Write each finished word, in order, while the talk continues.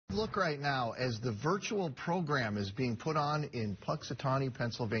Look right now as the virtual program is being put on in Punxsutawney,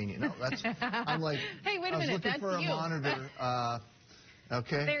 Pennsylvania. No, that's, I'm like, hey, wait a minute, I was looking for a monitor.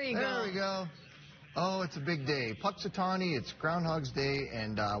 Okay. There you go. There we go. Oh, it's a big day. Punxsutawney, it's Groundhog's Day,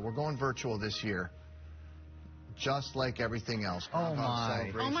 and we're going virtual this year. Just like everything else. Oh,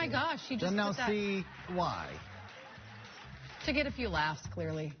 my. Oh, my gosh. She just now put that. See why. To get a few laughs,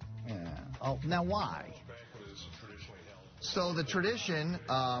 clearly. Yeah. Oh, now why? So the tradition,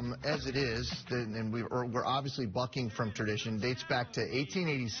 as it is, and we're obviously bucking from tradition, dates back to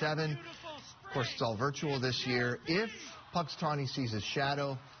 1887. Of course, it's all virtual this year. If Punxsutawney sees his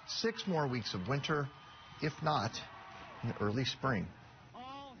shadow, 6 more weeks of winter, if not, in early spring.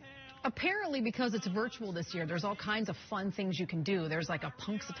 Apparently, because it's virtual this year, there's all kinds of fun things you can do. There's like a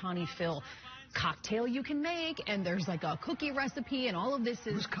Punxsutawney Phil cocktail you can make, and there's like a cookie recipe, and all of this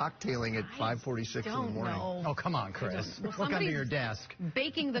is... Who's cocktailing at 5:46 in the morning? Know. Oh, come on, Chris. Look under your desk.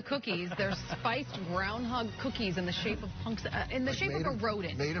 Baking the cookies. There's spiced groundhog cookies in the shape of a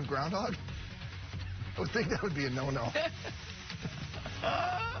rodent. Made of groundhog? I would think that would be a no-no.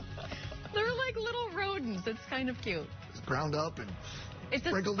 They're like little rodents. It's kind of cute. It's ground up and it's a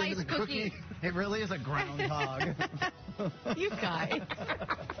sprinkled into the cookie. It really is a groundhog. You guys.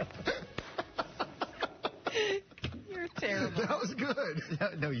 You're terrible. That was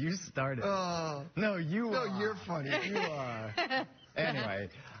good. No, you started. No, you are. No, you're funny. You are. Anyway,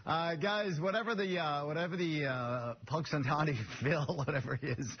 guys, whatever the Punxsutawney Phil, whatever he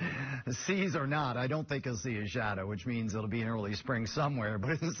is, sees or not, I don't think he'll see his shadow, which means it'll be in early spring somewhere,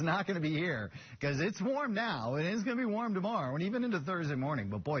 but it's not going to be here because it's warm now, and it's going to be warm tomorrow and even into Thursday morning.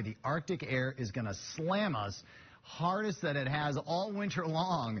 But boy, the Arctic air is going to slam us hardest that it has all winter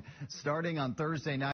long, starting on Thursday night.